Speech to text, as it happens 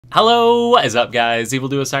Hello, what is up guys?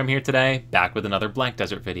 EvilDuoSarm here today, back with another Black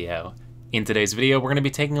Desert video. In today's video, we're going to be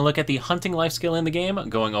taking a look at the hunting life skill in the game,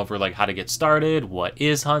 going over like how to get started, what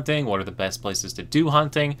is hunting, what are the best places to do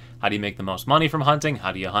hunting, how do you make the most money from hunting,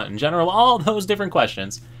 how do you hunt in general, all those different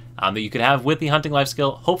questions that you could have with the hunting life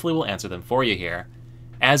skill. Hopefully we'll answer them for you here.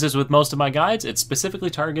 As is with most of my guides, it's specifically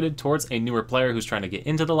targeted towards a newer player who's trying to get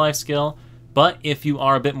into the life skill, but if you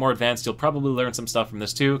are a bit more advanced, you'll probably learn some stuff from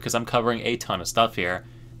this too, because I'm covering a ton of stuff here.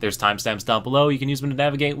 There's timestamps down below, you can use them to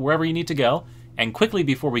navigate wherever you need to go. And quickly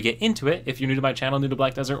before we get into it, if you're new to my channel, new to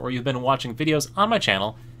Black Desert, or you've been watching videos on my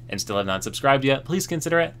channel and still have not subscribed yet, please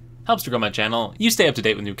consider it. Helps to grow my channel, you stay up to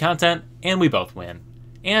date with new content, and we both win.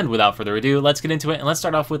 And without further ado, let's get into it, and let's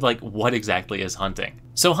start off with like, what exactly is hunting?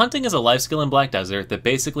 So hunting is a life skill in Black Desert that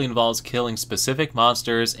basically involves killing specific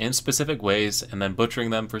monsters in specific ways and then butchering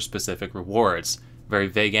them for specific rewards. Very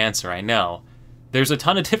vague answer, I know. There's a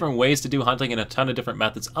ton of different ways to do hunting and a ton of different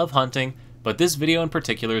methods of hunting, but this video in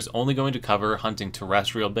particular is only going to cover hunting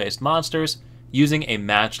terrestrial-based monsters using a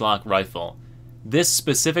Matchlock rifle. This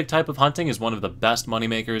specific type of hunting is one of the best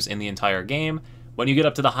moneymakers in the entire game. When you get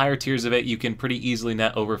up to the higher tiers of it, you can pretty easily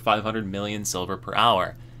net over 500 million silver per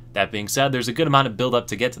hour. That being said, there's a good amount of build-up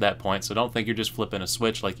to get to that point, so don't think you're just flipping a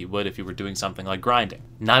switch like you would if you were doing something like grinding.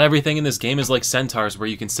 Not everything in this game is like centaurs, where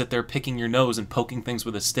you can sit there picking your nose and poking things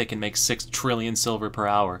with a stick and make 6 trillion silver per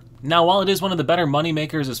hour. Now, while it is one of the better money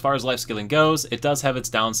makers as far as life skilling goes, it does have its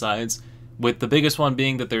downsides, with the biggest one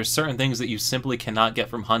being that there's certain things that you simply cannot get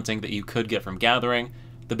from hunting that you could get from gathering.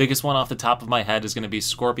 The biggest one off the top of my head is going to be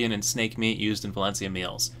scorpion and snake meat used in Valencia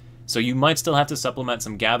meals. So you might still have to supplement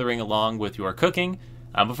some gathering along with your cooking,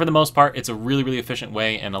 but for the most part, it's a really efficient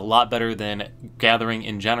way and a lot better than gathering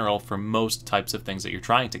in general for most types of things that you're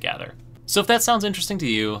trying to gather. So if that sounds interesting to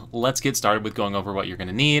you, let's get started with going over what you're going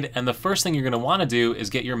to need. And the first thing you're going to want to do is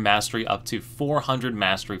get your mastery up to 400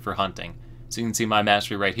 mastery for hunting. So you can see my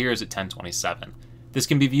mastery right here is at 1027. This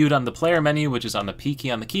can be viewed on the player menu, which is on the P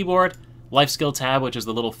key on the keyboard, life skill tab, which is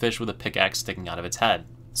the little fish with a pickaxe sticking out of its head.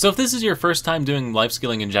 So if this is your first time doing life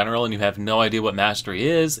skilling in general and you have no idea what mastery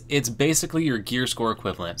is, it's basically your gear score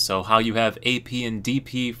equivalent. So how you have AP and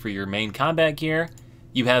DP for your main combat gear,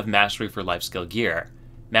 you have mastery for life skill gear.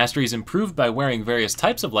 Mastery is improved by wearing various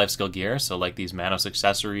types of life skill gear, so like these Manos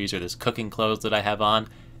accessories or this cooking clothes that I have on.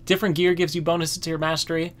 Different gear gives you bonuses to your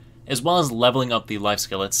mastery, as well as leveling up the life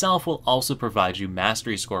skill itself will also provide you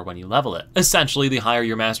mastery score when you level it. Essentially, the higher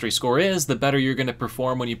your mastery score is, the better you're going to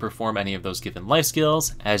perform when you perform any of those given life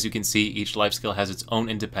skills. As you can see, each life skill has its own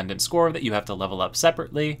independent score that you have to level up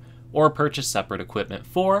separately or purchase separate equipment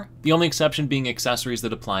for, the only exception being accessories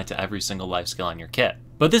that apply to every single life skill on your kit.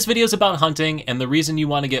 But this video is about hunting, and the reason you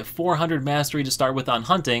want to get 400 mastery to start with on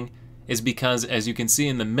hunting is because, as you can see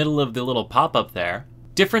in the middle of the little pop-up there,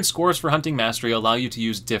 different scores for hunting mastery allow you to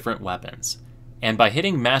use different weapons. And by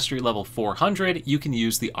hitting mastery level 400, you can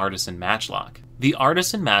use the Artisan Matchlock. The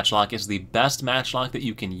Artisan Matchlock is the best matchlock that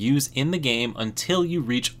you can use in the game until you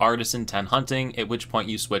reach Artisan 10 hunting, at which point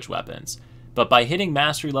you switch weapons. But by hitting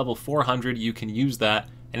mastery level 400, you can use that,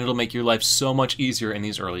 and it'll make your life so much easier in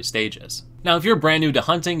these early stages. Now, if you're brand new to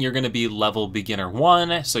hunting, you're going to be level beginner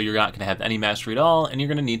 1, so you're not going to have any mastery at all, and you're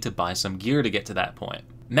going to need to buy some gear to get to that point.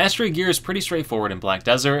 Mastery gear is pretty straightforward in Black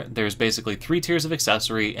Desert. There's basically 3 tiers of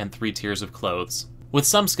accessory and 3 tiers of clothes, with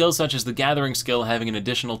some skills such as the gathering skill having an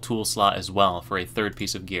additional tool slot as well for a 3rd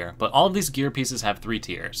piece of gear, but all of these gear pieces have 3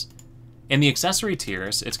 tiers. In the accessory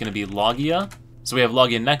tiers, it's going to be Logia, so we have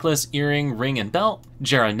Logia necklace, earring, ring, and belt,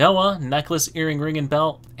 Geranoa, necklace, earring, ring, and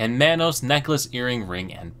belt, and Manos, necklace, earring,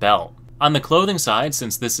 ring, and belt. On the clothing side,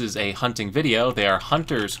 since this is a hunting video, they are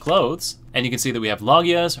hunter's clothes, and you can see that we have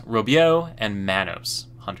Logias, Robio, and Manos.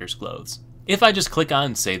 Hunter's clothes. If I just click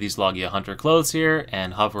on, say, these Logia hunter clothes here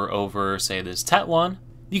and hover over, say, this Tet one,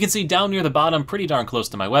 you can see down near the bottom, pretty darn close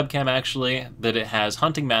to my webcam actually, that it has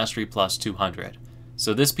hunting mastery plus 200.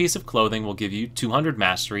 So this piece of clothing will give you 200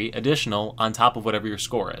 mastery additional on top of whatever your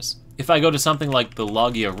score is. If I go to something like the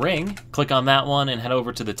Logia ring, click on that one and head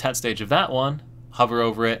over to the Tet stage of that one, hover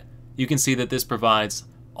over it, you can see that this provides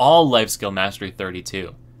all life skill mastery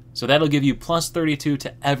 32. So that'll give you plus 32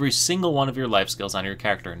 to every single one of your life skills on your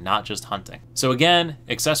character, not just hunting. So again,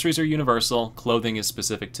 accessories are universal, clothing is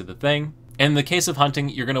specific to the thing. In the case of hunting,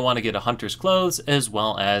 you're going to want to get a hunter's clothes as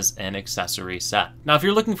well as an accessory set. Now, if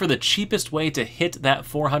you're looking for the cheapest way to hit that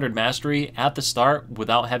 400 mastery at the start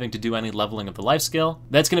without having to do any leveling of the life skill,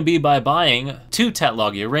 that's going to be by buying 2 Tet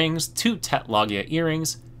Logia rings, 2 Tet Logia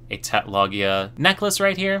earrings, a Tet Logia necklace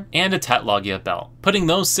right here, and a Tet Logia belt. Putting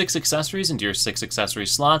those 6 accessories into your 6 accessory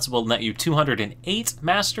slots will net you 208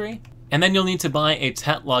 mastery, and then you'll need to buy a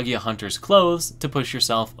Tet Logia hunter's clothes to push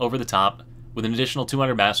yourself over the top with an additional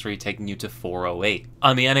 200 mastery taking you to 408.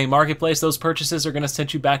 On the NA Marketplace, those purchases are going to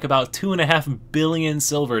set you back about 2.5 billion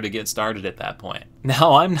silver to get started at that point.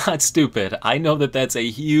 Now, I'm not stupid. I know that that's a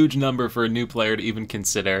huge number for a new player to even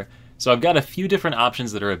consider, so I've got a few different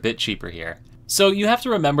options that are a bit cheaper here. So you have to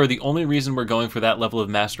remember the only reason we're going for that level of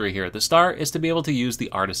mastery here at the start is to be able to use the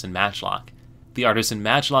Artisan Matchlock. The Artisan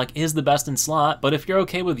Matchlock is the best in slot, but if you're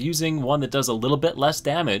okay with using one that does a little bit less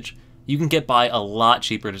damage, you can get by a lot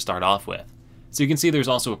cheaper to start off with. So you can see there's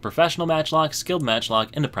also a Professional Matchlock, Skilled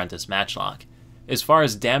Matchlock, and Apprentice Matchlock. As far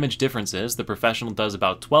as damage differences, the Professional does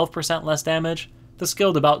about 12% less damage, the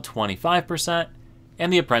Skilled about 25%,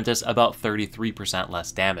 and the Apprentice about 33%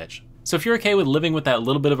 less damage. So if you're okay with living with that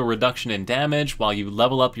little bit of a reduction in damage while you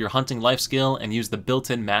level up your hunting life skill and use the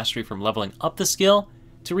built-in mastery from leveling up the skill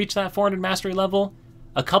to reach that 400 mastery level,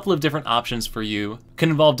 a couple of different options for you can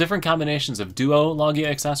involve different combinations of duo Logia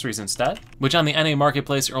accessories instead, which on the NA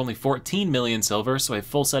Marketplace are only 14 million silver, so a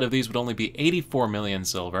full set of these would only be 84 million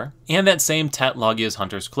silver, and that same Tet Logia's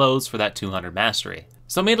Hunter's Clothes for that 200 mastery.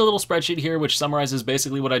 So I made a little spreadsheet here which summarizes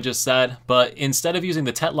basically what I just said, but instead of using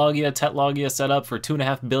the Tet Logia setup for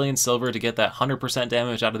 2.5 billion silver to get that 100%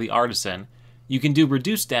 damage out of the Artisan, you can do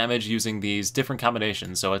reduced damage using these different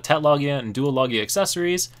combinations, so a Tet Logia and dual Logia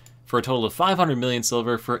accessories for a total of 500 million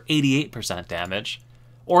silver for 88% damage,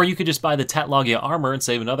 or you could just buy the Tet Logia armor and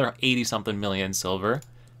save another 80-something million silver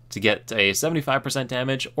to get a 75%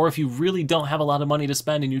 damage, or if you really don't have a lot of money to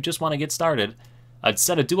spend and you just want to get started, a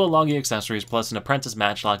set of dual Logia accessories plus an Apprentice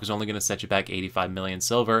Matchlock is only going to set you back 85 million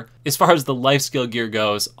silver. As far as the life skill gear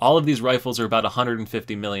goes, all of these rifles are about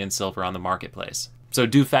 150 million silver on the marketplace. So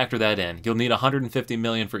do factor that in. You'll need 150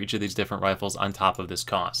 million for each of these different rifles on top of this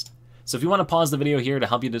cost. So if you want to pause the video here to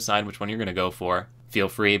help you decide which one you're going to go for, feel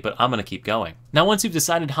free, but I'm going to keep going. Now once you've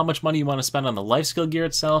decided how much money you want to spend on the life skill gear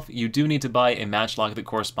itself, you do need to buy a matchlock that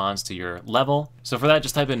corresponds to your level. So for that,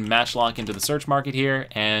 just type in matchlock into the search market here,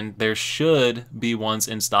 and there should be ones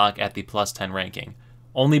in stock at the plus 10 ranking.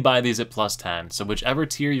 Only buy these at plus 10, so whichever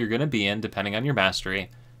tier you're going to be in, depending on your mastery,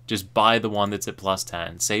 just buy the one that's at plus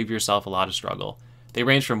 10. Save yourself a lot of struggle. They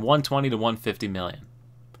range from 120 to 150 million.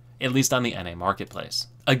 At least on the NA Marketplace.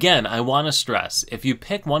 Again, I want to stress, if you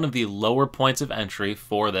pick one of the lower points of entry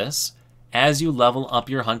for this, as you level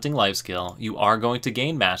up your hunting life skill, you are going to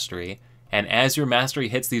gain mastery, and as your mastery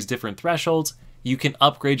hits these different thresholds, you can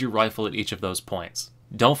upgrade your rifle at each of those points.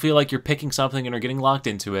 Don't feel like you're picking something and are getting locked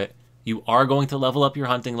into it. You are going to level up your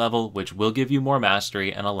hunting level, which will give you more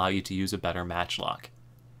mastery and allow you to use a better matchlock.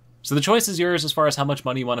 So the choice is yours as far as how much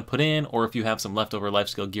money you want to put in, or if you have some leftover life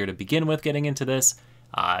skill gear to begin with getting into this.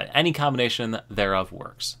 Any combination thereof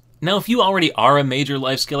works. Now, if you already are a major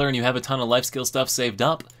life skiller and you have a ton of life skill stuff saved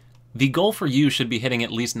up, the goal for you should be hitting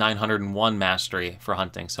at least 901 mastery for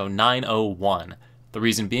hunting, so 901. The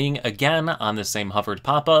reason being, again, on this same hovered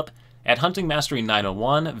pop-up, at hunting mastery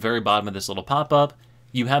 901, very bottom of this little pop-up,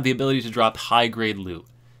 you have the ability to drop high-grade loot.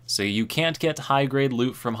 So you can't get high-grade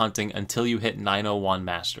loot from hunting until you hit 901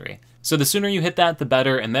 mastery. So the sooner you hit that, the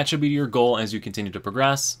better, and that should be your goal as you continue to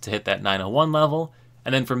progress, to hit that 901 level,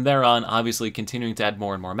 and then from there on, obviously continuing to add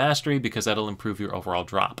more and more mastery because that'll improve your overall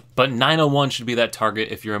drop. But 901 should be that target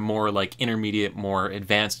if you're a more like intermediate, more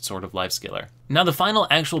advanced sort of life skiller. Now the final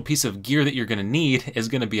actual piece of gear that you're going to need is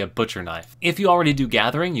going to be a butcher knife. If you already do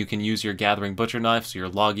gathering, you can use your gathering butcher knife, so your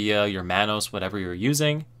Logia, your Manos, whatever you're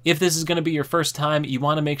using. If this is going to be your first time, you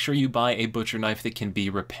want to make sure you buy a butcher knife that can be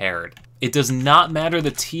repaired. It does not matter the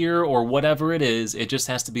tier or whatever it is, it just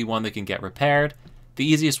has to be one that can get repaired. The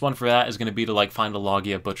easiest one for that is going to be to find a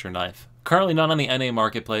Logia butcher knife. Currently not on the NA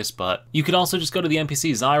Marketplace, but you could also just go to the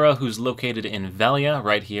NPC Zyra, who's located in Velia,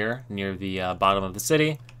 right here, near the bottom of the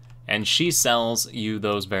city, and she sells you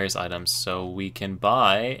those various items. So we can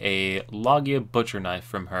buy a Logia butcher knife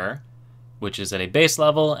from her, which is at a base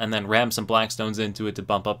level, and then ram some Blackstones into it to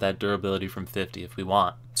bump up that durability from 50 if we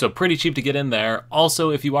want. So pretty cheap to get in there. Also,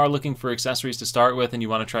 if you are looking for accessories to start with and you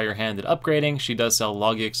want to try your hand at upgrading, she does sell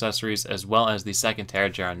Logia accessories as well as the second tier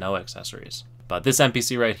Jaranoa accessories. But this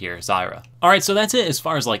NPC right here, Zyra. Alright, so that's it as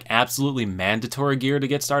far as absolutely mandatory gear to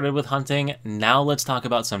get started with hunting. Now let's talk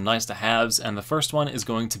about some nice to haves, and the first one is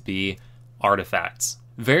going to be artifacts.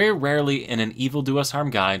 Very rarely in an Evil Do Us Harm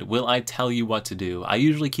guide will I tell you what to do. I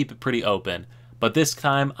usually keep it pretty open, but this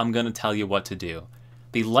time I'm going to tell you what to do.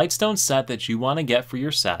 The Lightstone set that you want to get for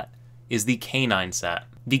your set is the Canine set.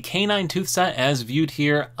 The Canine Tooth set, as viewed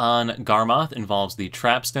here on Garmoth, involves the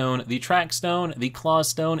Trapstone, the Trackstone, the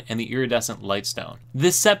Clawstone, and the Iridescent Lightstone.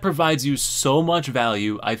 This set provides you so much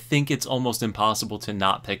value, I think it's almost impossible to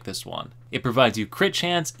not pick this one. It provides you crit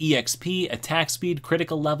chance, EXP, attack speed,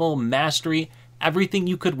 critical level, mastery. Everything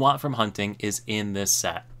you could want from hunting is in this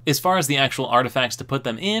set. As far as the actual artifacts to put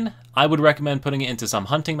them in, I would recommend putting it into some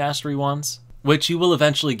hunting mastery ones, which you will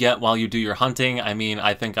eventually get while you do your hunting. I mean,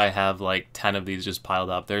 I think I have like 10 of these just piled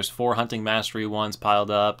up. There's 4 hunting mastery ones piled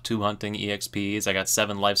up, 2 hunting EXPs, I got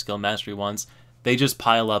 7 life skill mastery ones. They just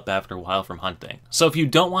pile up after a while from hunting. So if you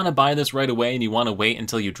don't want to buy this right away and you want to wait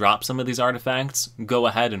until you drop some of these artifacts, go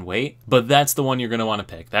ahead and wait. But that's the one you're going to want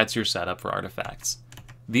to pick. That's your setup for artifacts.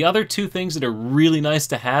 The other 2 things that are really nice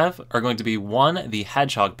to have are going to be 1, the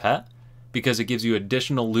Hedgehog pet, because it gives you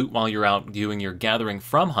additional loot while you're out doing your gathering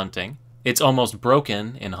from hunting. It's almost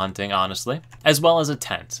broken in hunting, honestly. As well as a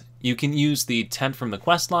tent. You can use the tent from the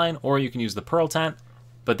quest line, or you can use the pearl tent.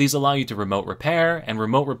 But these allow you to remote repair, and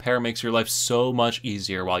remote repair makes your life so much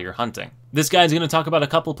easier while you're hunting. This guide's going to talk about a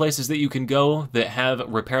couple places that you can go that have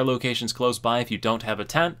repair locations close by if you don't have a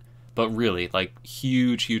tent, but really, like,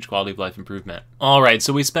 huge quality of life improvement. Alright,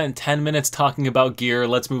 so we spent 10 minutes talking about gear,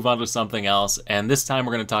 let's move on to something else, and this time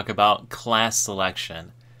we're going to talk about class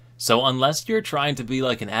selection. So unless you're trying to be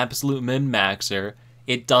like an absolute min-maxer,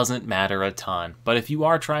 it doesn't matter a ton. But if you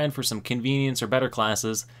are trying for some convenience or better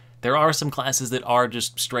classes, there are some classes that are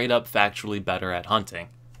just straight up factually better at hunting.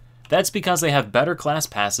 That's because they have better class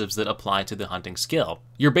passives that apply to the hunting skill.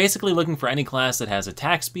 You're basically looking for any class that has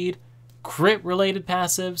attack speed, crit related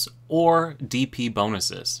passives, or DP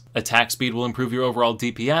bonuses. Attack speed will improve your overall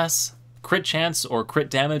DPS, crit chance or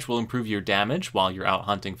crit damage will improve your damage while you're out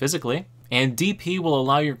hunting physically, and DP will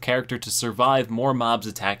allow your character to survive more mobs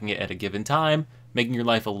attacking it at a given time, making your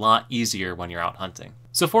life a lot easier when you're out hunting.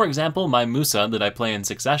 So for example, my Musa that I play in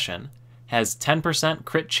Succession has 10%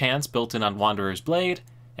 crit chance built in on Wanderer's Blade,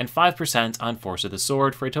 and 5% on Force of the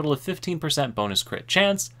Sword for a total of 15% bonus crit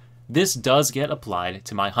chance. This does get applied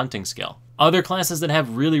to my hunting skill. Other classes that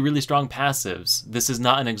have really strong passives, this is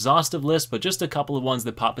not an exhaustive list, but just a couple of ones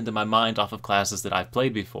that pop into my mind off of classes that I've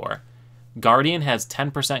played before. Guardian has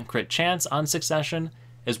 10% crit chance on Succession,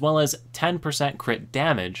 as well as 10% crit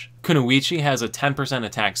damage. Kunoichi has a 10%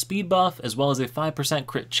 attack speed buff, as well as a 5%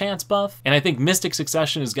 crit chance buff. And I think Mystic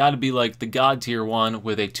Succession has got to be like the god tier one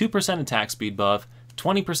with a 2% attack speed buff,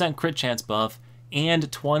 20% crit chance buff,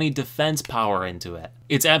 and 20 defense power into it.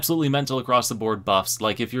 It's absolutely mental across the board buffs.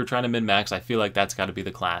 Like if you're trying to min-max, I feel like that's got to be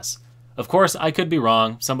the class. Of course, I could be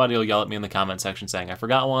wrong. Somebody will yell at me in the comment section saying I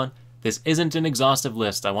forgot one. This isn't an exhaustive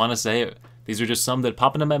list, I want to say it. These are just some that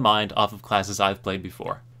pop into my mind off of classes I've played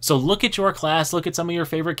before. So look at your class, look at some of your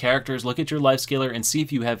favorite characters, look at your life scaler, and see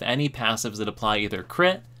if you have any passives that apply either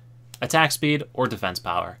crit, attack speed, or defense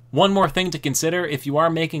power. One more thing to consider, if you are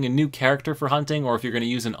making a new character for hunting, or if you're going to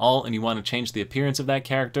use an alt and you want to change the appearance of that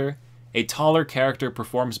character, a taller character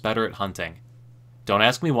performs better at hunting. Don't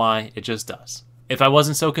ask me why, it just does. If I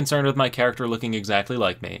wasn't so concerned with my character looking exactly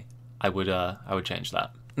like me, I would change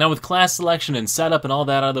that. Now with class selection and setup and all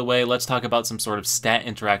that out of the way, let's talk about some sort of stat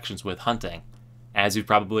interactions with hunting. As you've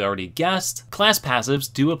probably already guessed, class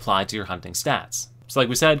passives do apply to your hunting stats. So like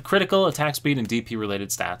we said, critical, attack speed, and DP related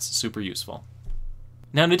stats, super useful.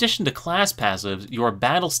 Now in addition to class passives, your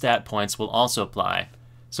battle stat points will also apply.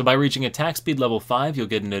 So by reaching attack speed level 5, you'll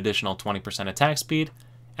get an additional 20% attack speed,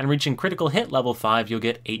 and reaching critical hit level 5, you'll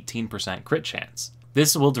get 18% crit chance.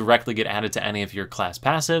 This will directly get added to any of your class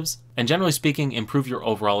passives, and generally speaking, improve your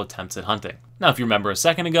overall attempts at hunting. Now, if you remember a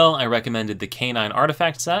second ago, I recommended the Canine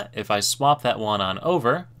Artifact set. If I swap that one on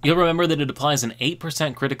over, you'll remember that it applies an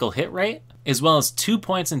 8% critical hit rate, as well as 2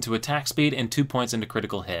 points into attack speed and 2 points into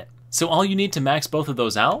critical hit. So all you need to max both of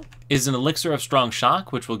those out is an Elixir of Strong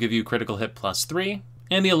Shock, which will give you critical hit +3,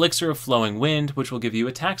 and the Elixir of Flowing Wind, which will give you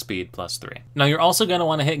attack speed +3. Now you're also going to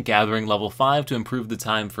want to hit Gathering level 5 to improve the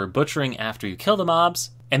time for butchering after you kill the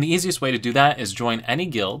mobs, and the easiest way to do that is join any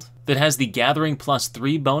guild that has the Gathering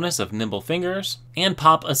 +3 bonus of Nimble Fingers, and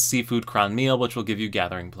pop a Seafood Crown Meal, which will give you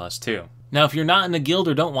Gathering +2. Now if you're not in a guild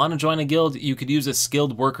or don't want to join a guild, you could use a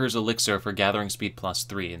Skilled Worker's Elixir for Gathering Speed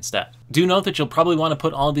 +3 instead. Do note that you'll probably want to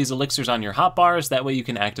put all these elixirs on your hotbars, that way you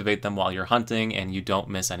can activate them while you're hunting and you don't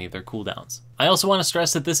miss any of their cooldowns. I also want to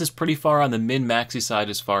stress that this is pretty far on the min-maxy side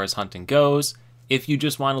as far as hunting goes. If you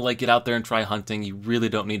just want to like get out there and try hunting, you really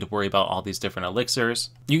don't need to worry about all these different elixirs.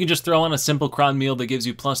 You can just throw on a simple crown meal that gives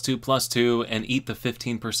you +2/+2 and eat the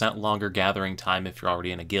 15% longer gathering time if you're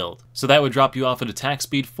already in a guild. So that would drop you off at attack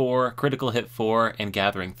speed 4, critical hit 4, and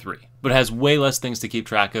gathering 3. But it has way less things to keep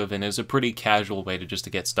track of and is a pretty casual way to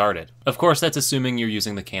get started. Of course, that's assuming you're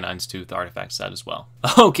using the Canine's Tooth artifact set as well.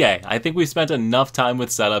 Okay, I think we've spent enough time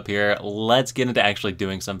with setup here. Let's get into actually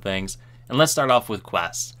doing some things, and let's start off with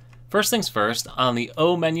quests. First things first, on the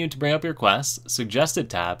O menu to bring up your quests, Suggested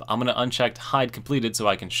tab, I'm going to uncheck Hide Completed so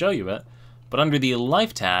I can show you it, but under the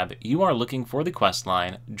Life tab, you are looking for the quest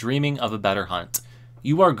line, Dreaming of a Better Hunt.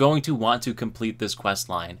 you are going to want to complete this quest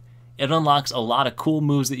line. It unlocks a lot of cool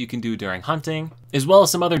moves that you can do during hunting, as well as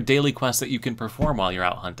some other daily quests that you can perform while you're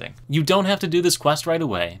out hunting. You don't have to do this quest right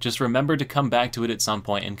away, just remember to come back to it at some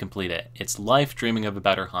point and complete it. It's life dreaming of a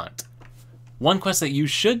better hunt. One quest that you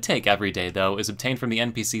should take every day, though, is obtained from the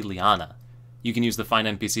NPC Liana. You can use the Find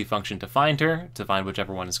NPC function to find her, to find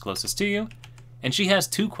whichever one is closest to you, and she has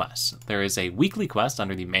two quests. There is a weekly quest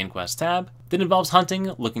under the main quest tab that involves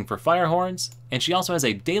hunting, looking for fire horns, and she also has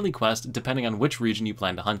a daily quest depending on which region you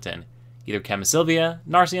plan to hunt in, either Camisylvia,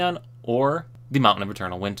 Narcion, or the Mountain of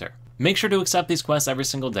Eternal Winter. Make sure to accept these quests every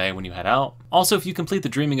single day when you head out. Also, if you complete the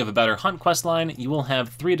Dreaming of a Better Hunt quest line, you will have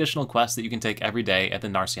 3 additional quests that you can take every day at the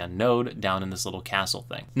Narcion node down in this little castle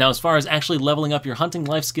thing. Now, as far as actually leveling up your hunting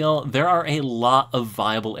life skill, there are a lot of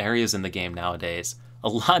viable areas in the game nowadays. A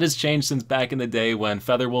lot has changed since back in the day when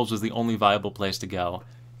Featherwolves was the only viable place to go.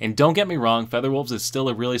 And don't get me wrong, Featherwolves is still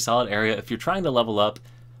a really solid area if you're trying to level up,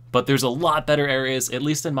 but there's a lot better areas, at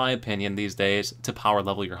least in my opinion these days, to power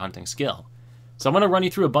level your hunting skill. So I'm going to run you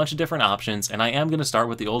through a bunch of different options, and I am going to start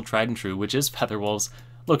with the old tried and true, which is Featherwolves,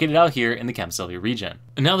 located out here in the Camisylvia region.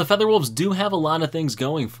 Now, the Featherwolves do have a lot of things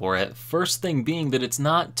going for it, first thing being that it's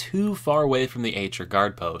not too far away from the H or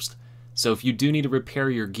guard post. So if you do need to repair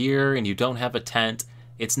your gear and you don't have a tent,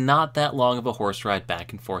 it's not that long of a horse ride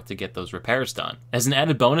back and forth to get those repairs done. As an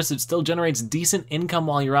added bonus, it still generates decent income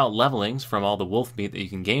while you're out leveling from all the wolf meat that you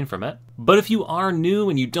can gain from it. But if you are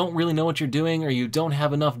new and you don't really know what you're doing or you don't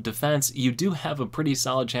have enough defense, you do have a pretty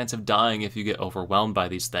solid chance of dying if you get overwhelmed by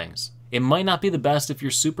these things. It might not be the best if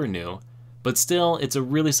you're super new, but still, it's a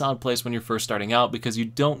really solid place when you're first starting out because you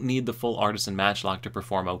don't need the full Artisan Matchlock to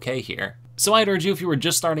perform okay here. So I'd urge you, if you were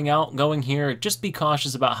just starting out going here, just be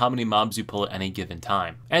cautious about how many mobs you pull at any given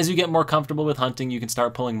time. As you get more comfortable with hunting, you can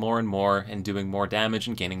start pulling more and more and doing more damage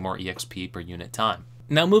and gaining more EXP per unit time.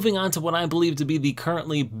 Now, moving on to what I believe to be the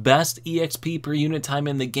currently best EXP per unit time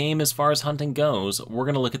in the game as far as hunting goes, we're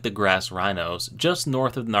going to look at the Grass Rhinos, just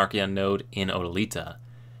north of the Narcion node in Odalita.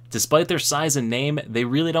 Despite their size and name, they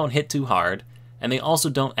really don't hit too hard, and they also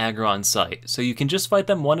don't aggro on sight, so you can just fight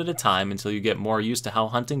them one at a time until you get more used to how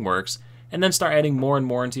hunting works, and then start adding more and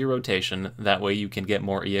more into your rotation, that way you can get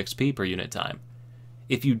more EXP per unit time.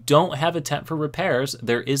 If you don't have a tent for repairs,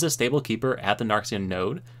 there is a stable keeper at the Narcion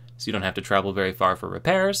node, so you don't have to travel very far for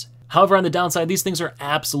repairs. However, on the downside, these things are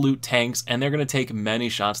absolute tanks, and they're going to take many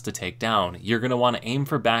shots to take down. You're going to want to aim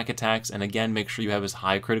for back attacks, and again, make sure you have as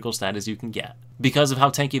high critical stat as you can get. Because of how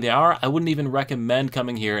tanky they are, I wouldn't even recommend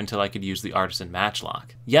coming here until I could use the Artisan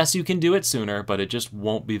Matchlock. Yes, you can do it sooner, but it just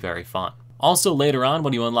won't be very fun. Also, later on,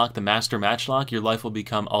 when you unlock the Master Matchlock, your life will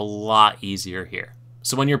become a lot easier here.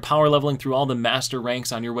 So when you're power leveling through all the master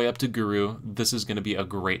ranks on your way up to Guru, this is going to be a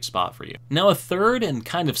great spot for you. Now, a third and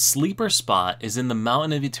kind of sleeper spot is in the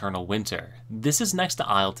Mountain of Eternal Winter. This is next to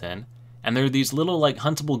Isleton, and there are these little like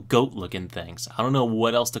huntable goat looking things. I don't know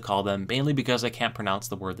what else to call them, mainly because I can't pronounce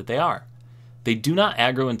the word that they are. They do not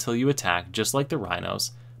aggro until you attack, just like the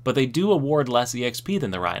rhinos, but they do award less EXP than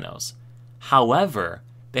the rhinos. However,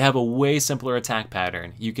 they have a way simpler attack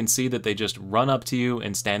pattern. You can see that they just run up to you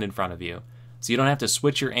and stand in front of you. So you don't have to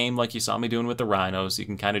switch your aim like you saw me doing with the rhinos. You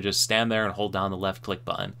can kind of just stand there and hold down the left click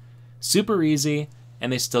button. Super easy,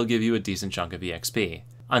 and they still give you a decent chunk of EXP.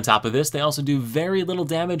 On top of this, they also do very little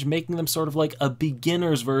damage, making them sort of like a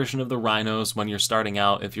beginner's version of the rhinos when you're starting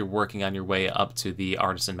out if you're working on your way up to the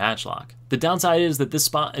Artisan Matchlock. The downside is that this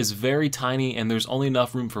spot is very tiny and there's only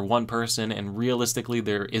enough room for one person, and realistically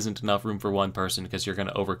there isn't enough room for one person because you're going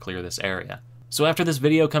to overclear this area. So after this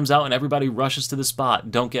video comes out and everybody rushes to the spot,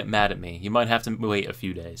 don't get mad at me. You might have to wait a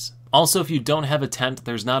few days. Also, if you don't have a tent,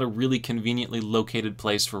 there's not a really conveniently located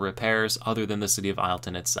place for repairs other than the city of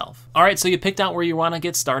Isleton itself. Alright, so you picked out where you want to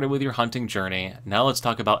get started with your hunting journey. Now let's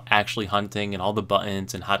talk about actually hunting and all the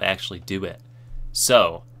buttons and how to actually do it.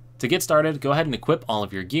 So, to get started, go ahead and equip all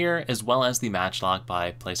of your gear as well as the matchlock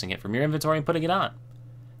by placing it from your inventory and putting it on.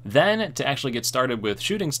 Then, to actually get started with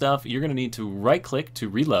shooting stuff, you're going to need to right-click to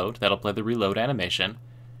reload. That'll play the reload animation.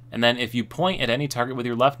 And then if you point at any target with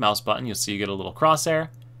your left mouse button, you'll see you get a little crosshair,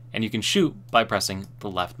 and you can shoot by pressing the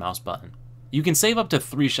left mouse button. You can save up to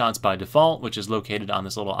 3 shots by default, which is located on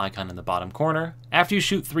this little icon in the bottom corner. After you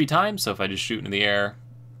shoot 3 times, so if I just shoot in the air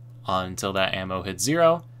until that ammo hits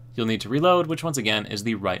 0, you'll need to reload, which once again is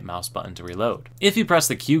the right mouse button to reload. If you press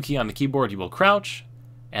the Q key on the keyboard, you will crouch,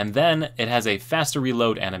 and then it has a faster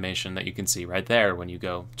reload animation that you can see right there when you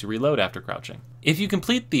go to reload after crouching. If you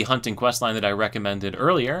complete the hunting questline that I recommended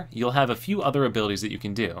earlier, you'll have a few other abilities that you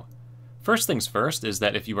can do. First things first is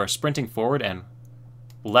that if you are sprinting forward and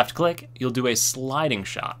left click, you'll do a sliding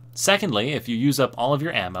shot. Secondly, if you use up all of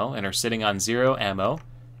your ammo and are sitting on 0 ammo,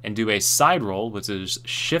 and do a side roll, which is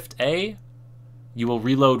Shift A, you will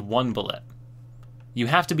reload 1 bullet. You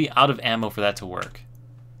have to be out of ammo for that to work.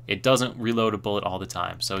 It doesn't reload a bullet all the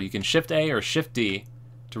time. So you can Shift A or Shift D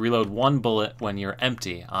to reload 1 bullet when you're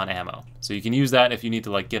empty on ammo. So you can use that if you need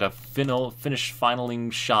to like get a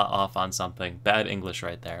finaling shot off on something. Bad English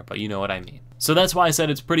right there, but you know what I mean. So that's why I said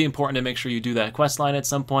it's pretty important to make sure you do that quest line at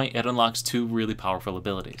some point. It unlocks 2 really powerful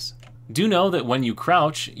abilities. Do know that when you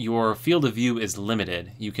crouch, your field of view is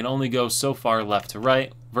limited. You can only go so far left to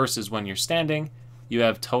right, versus when you're standing, you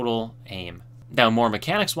have total aim. Now, more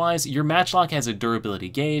mechanics-wise, your Matchlock has a durability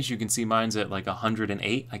gauge. You can see mine's at like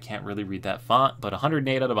 108. I can't really read that font, but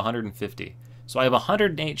 108 out of 150. So I have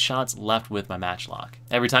 108 shots left with my Matchlock.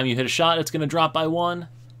 Every time you hit a shot, it's going to drop by 1,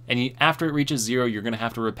 and after it reaches 0, you're going to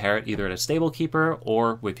have to repair it either at a stable keeper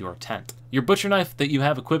or with your tent. Your butcher knife that you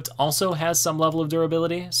have equipped also has some level of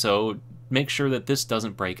durability, so make sure that this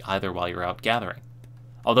doesn't break either while you're out gathering.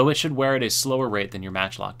 Although it should wear at a slower rate than your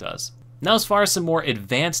Matchlock does. Now, as far as some more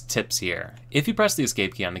advanced tips here, if you press the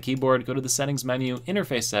escape key on the keyboard, go to the settings menu,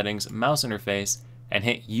 interface settings, mouse interface, and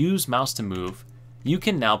hit use mouse to move, you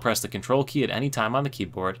can now press the control key at any time on the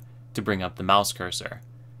keyboard to bring up the mouse cursor.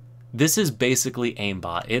 This is basically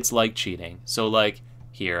aimbot. It's like cheating. So like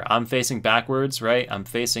here, I'm facing backwards, right? I'm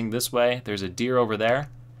facing this way. There's a deer over there.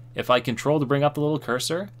 If I control to bring up the little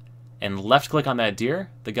cursor and left click on that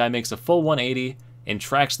deer, the guy makes a full 180 and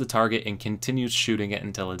tracks the target and continues shooting it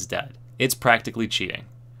until it's dead. It's practically cheating.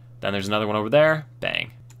 Then there's another one over there,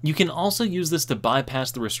 bang. You can also use this to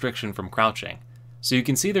bypass the restriction from crouching. So you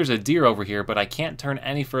can see there's a deer over here, but I can't turn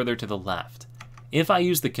any further to the left. If I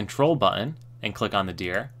use the control button and click on the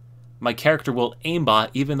deer, my character will aimbot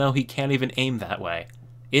even though he can't even aim that way.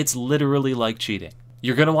 It's literally like cheating.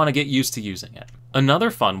 You're going to want to get used to using it.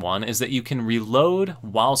 Another fun one is that you can reload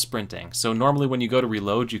while sprinting. So normally when you go to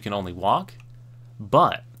reload, you can only walk.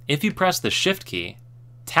 But if you press the shift key,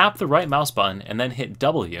 tap the right mouse button, and then hit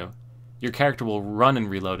W, your character will run and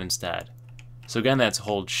reload instead. So again, that's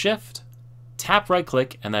hold shift, tap right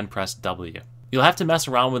click, and then press W. You'll have to mess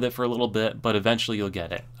around with it for a little bit, but eventually you'll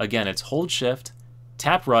get it. Again, it's hold shift,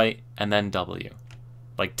 tap right, and then W.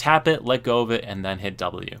 Like tap it, let go of it, and then hit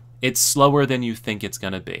W. It's slower than you think it's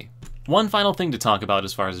going to be. One final thing to talk about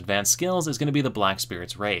as far as advanced skills is going to be the Black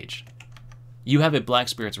Spirit's Rage. You have a Black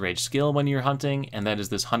Spirit's Rage skill when you're hunting, and that is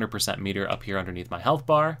this 100% meter up here underneath my health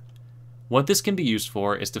bar. What this can be used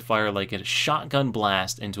for is to fire like a shotgun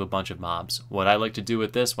blast into a bunch of mobs. What I like to do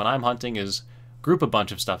with this when I'm hunting is group a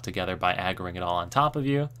bunch of stuff together by aggroing it all on top of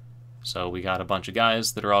you. So we got a bunch of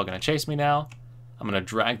guys that are all going to chase me now. I'm going to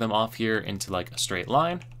drag them off here into like a straight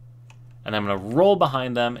line. And I'm going to roll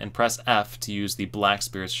behind them and press F to use the Black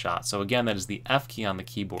Spirit's shot. So again, that is the F key on the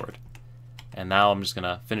keyboard. And now I'm just going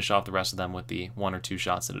to finish off the rest of them with the 1 or 2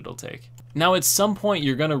 shots that it'll take. Now at some point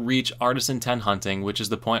you're going to reach Artisan 10 hunting, which is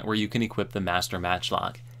the point where you can equip the Master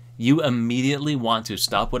Matchlock. You immediately want to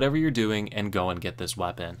stop whatever you're doing and go and get this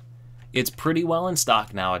weapon. It's pretty well in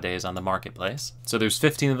stock nowadays on the marketplace. So there's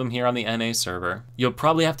 15 of them here on the NA server. You'll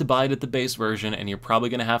probably have to buy it at the base version, and you're probably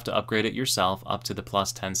going to have to upgrade it yourself up to the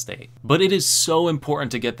plus 10 state. But it is so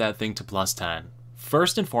important to get that thing to plus 10.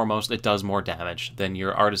 First and foremost, it does more damage than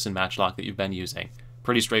your Artisan Matchlock that you've been using.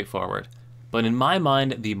 Pretty straightforward. But in my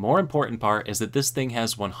mind, the more important part is that this thing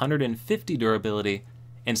has 150 durability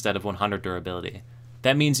instead of 100 durability.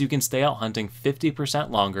 That means you can stay out hunting 50%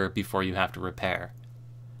 longer before you have to repair.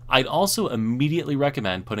 I'd also immediately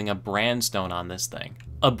recommend putting a Brandstone on this thing.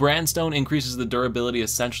 A Brandstone increases the durability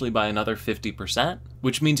essentially by another 50%,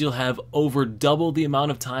 which means you'll have over double the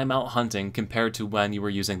amount of time out hunting compared to when you were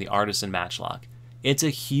using the Artisan Matchlock. It's a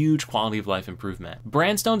huge quality of life improvement.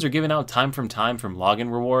 Brandstones are given out time from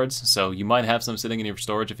login rewards, so you might have some sitting in your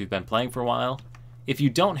storage if you've been playing for a while. If you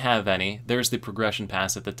don't have any, there's the progression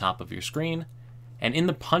pass at the top of your screen, and in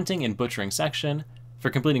the hunting and butchering section, for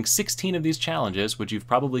completing 16 of these challenges, which you've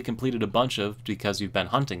probably completed a bunch of because you've been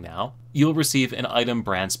hunting now, you'll receive an item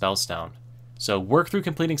Brand Spellstone. So work through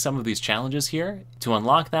completing some of these challenges here to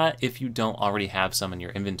unlock that if you don't already have some in your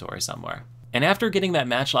inventory somewhere. And after getting that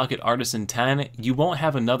Matchlock at Artisan 10, you won't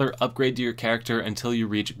have another upgrade to your character until you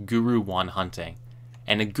reach Guru 1 hunting.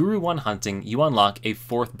 And at Guru 1 hunting, you unlock a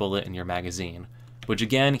 4th bullet in your magazine, which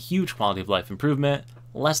again, huge quality of life improvement,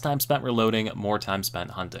 less time spent reloading, more time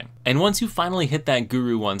spent hunting. And once you finally hit that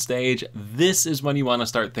Guru 1 stage, this is when you want to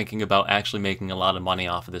start thinking about actually making a lot of money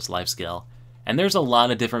off of this life skill. And there's a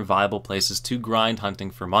lot of different viable places to grind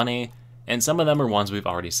hunting for money, and some of them are ones we've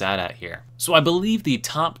already sat at here. So I believe the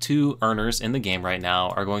top 2 earners in the game right now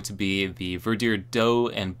are going to be the Verdure Doe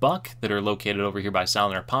and Buck that are located over here by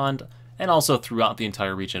Saliner Pond, and also throughout the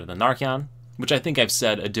entire region of the Narkion. which I think I've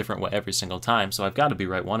said a different way every single time, so I've got to be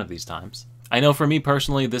right one of these times. I know for me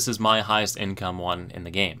personally, this is my highest income one in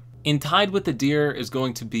the game. In tied with the deer is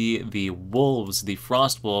going to be the wolves, the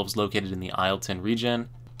frost wolves located in the Isleton region,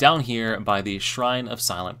 down here by the Shrine of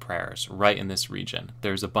Silent Prayers, right in this region.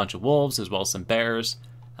 There's a bunch of wolves as well as some bears.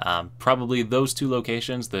 Probably those two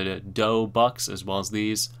locations, the doe bucks as well as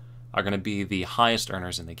these, are going to be the highest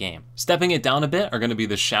earners in the game. Stepping it down a bit are going to be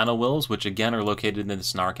the shadow wolves, which again are located in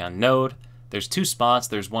this Narcan node. There's two spots.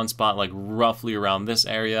 There's one spot like roughly around this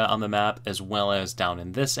area on the map, as well as down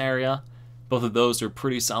in this area. Both of those are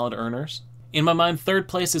pretty solid earners. In my mind, third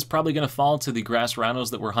place is probably going to fall to the grass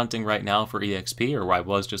rhinos that we're hunting right now for EXP, or where I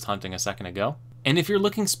was just hunting a second ago. And if you're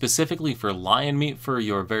looking specifically for lion meat for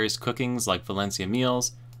your various cookings like Valencia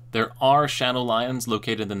meals, there are shadow lions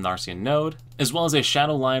located in the Narcian node, as well as a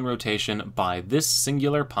shadow lion rotation by this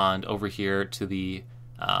singular pond over here to the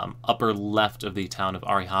upper left of the town of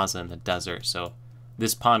Arihaza in the desert. So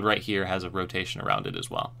this pond right here has a rotation around it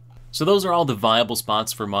as well. So those are all the viable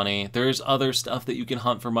spots for money. There's other stuff that you can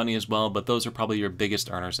hunt for money as well, but those are probably your biggest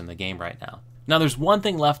earners in the game right now. Now there's one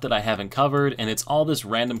thing left that I haven't covered, and it's all this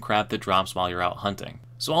random crap that drops while you're out hunting.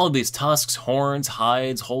 So all of these tusks, horns,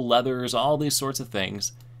 hides, whole leathers, all these sorts of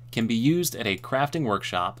things can be used at a crafting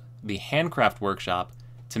workshop, the handcraft workshop,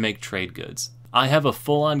 to make trade goods. I have a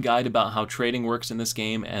full-on guide about how trading works in this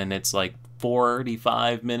game, and it's like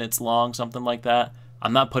 45 minutes long, something like that.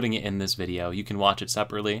 I'm not putting it in this video. You can watch it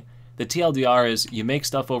separately. The TLDR is you make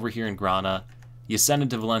stuff over here in Grana, you send it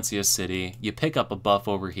to Valencia City, you pick up a buff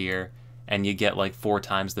over here, and you get like 4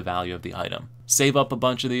 times the value of the item. Save up a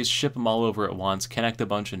bunch of these, ship them all over at once, connect a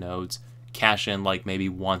bunch of nodes, cash in like maybe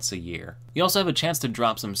once a year. You also have a chance to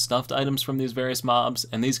drop some stuffed items from these various mobs,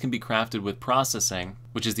 and these can be crafted with processing,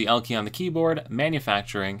 which is the L key on the keyboard,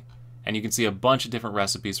 manufacturing, and you can see a bunch of different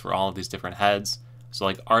recipes for all of these different heads. So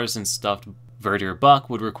like artisan stuffed verdure buck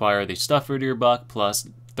would require the stuffed verdure buck plus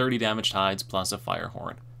 30 damaged hides plus a fire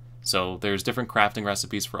horn. So there's different crafting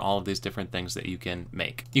recipes for all of these different things that you can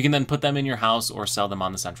make. You can then put them in your house or sell them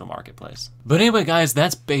on the central marketplace. But anyway guys,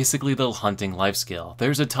 that's basically the hunting life skill.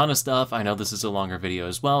 There's a ton of stuff. I know this is a longer video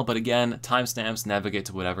as well, but again, timestamps, navigate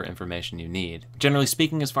to whatever information you need. Generally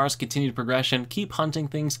speaking, as far as continued progression, keep hunting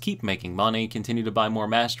things, keep making money, continue to buy more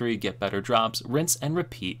mastery, get better drops, rinse and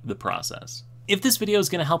repeat the process. If this video is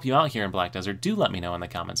going to help you out here in Black Desert, do let me know in the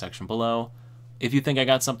comment section below. If you think I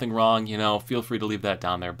got something wrong, feel free to leave that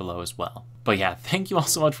down there below as well. But yeah, thank you all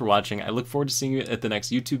so much for watching. I look forward to seeing you at the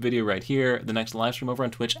next YouTube video right here, the next live stream over on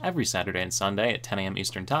Twitch every Saturday and Sunday at 10 a.m.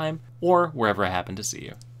 Eastern Time, or wherever I happen to see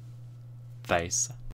you. Thanks.